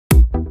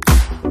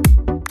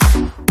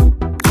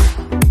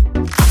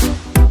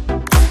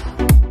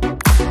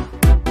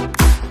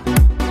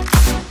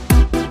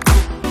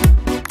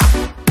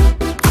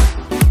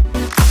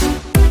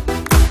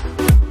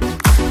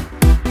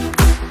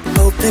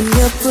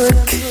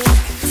book.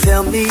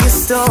 Tell me a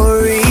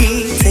story,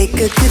 take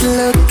a good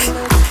look.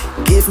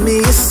 Give me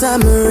a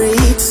summary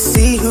to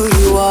see who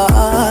you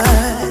are.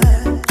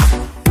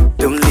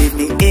 Don't leave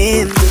me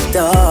in the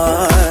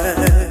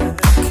dark.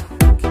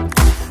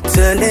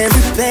 Turn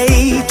every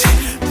page,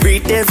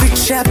 read every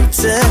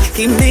chapter.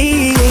 Keep me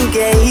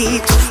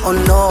engaged on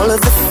all of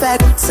the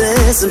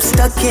factors. I'm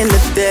stuck in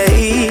the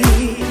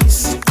days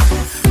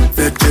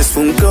that just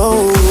won't go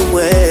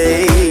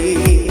away.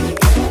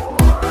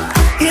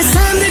 It's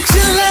time that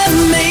you love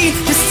me.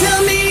 Just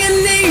tell me you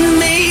need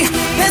me.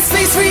 Let's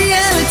face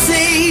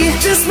reality.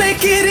 Just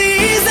make it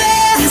easy.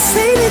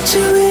 Say that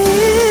you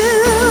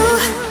will.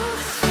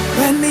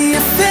 Write me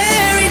a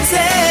fairy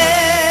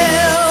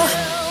tale.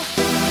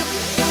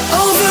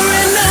 Over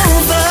and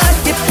over,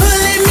 you're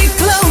pulling me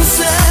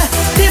closer.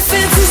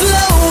 Defense is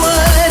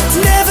lowered.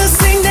 Never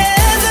say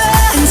never.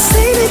 And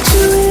say that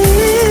you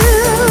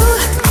will.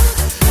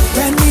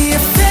 Write me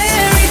a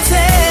fairy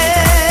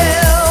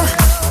tale.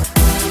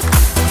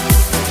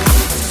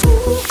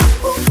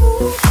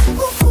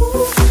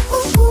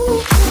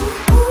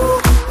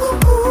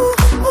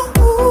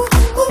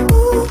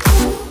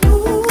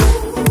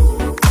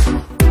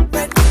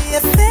 Write me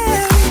a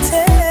fairy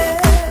tale.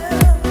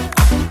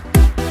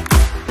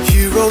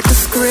 You wrote the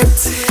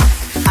script,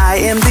 I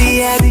am the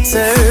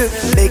actor.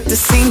 Make the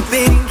scene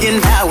big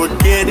and I will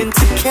get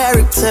into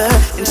character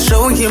and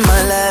show you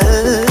my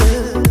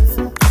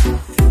love.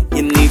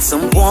 You need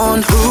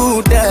someone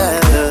who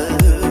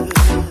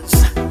does.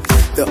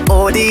 The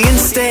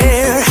audience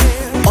stare,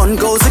 on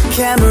goes the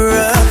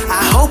camera.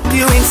 I hope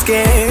you ain't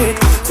scared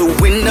to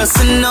win us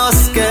an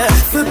Oscar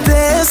for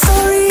best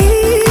story.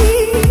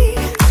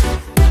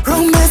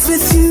 Romance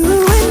with you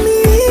and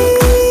me.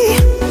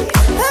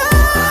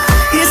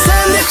 It's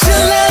time that you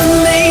love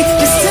me.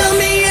 Just tell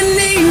me you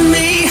need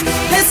me.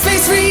 Let's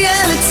face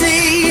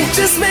reality.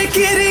 Just make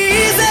it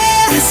easy.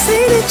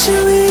 Say that you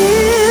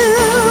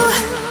will.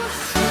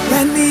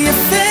 Write me a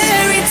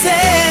fairy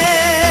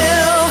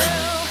tale.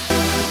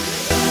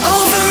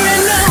 Over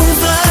and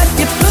over,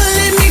 you're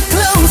pulling me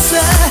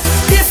closer.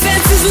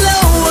 Defense is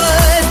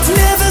lowered.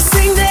 Never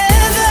say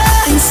never.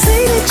 And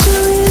say that you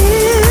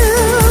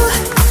will.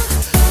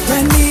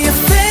 Write me a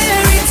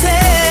fairy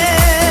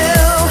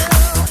tale.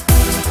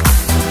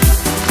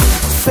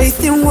 Faith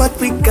in what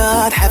we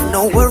got. Have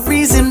no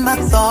worries in my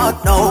thought.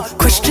 No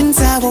questions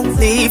I won't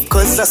leave.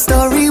 Cause our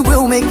story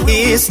will make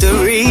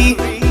history.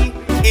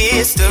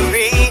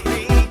 History.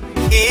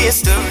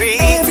 History.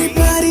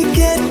 Everybody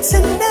get to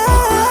know.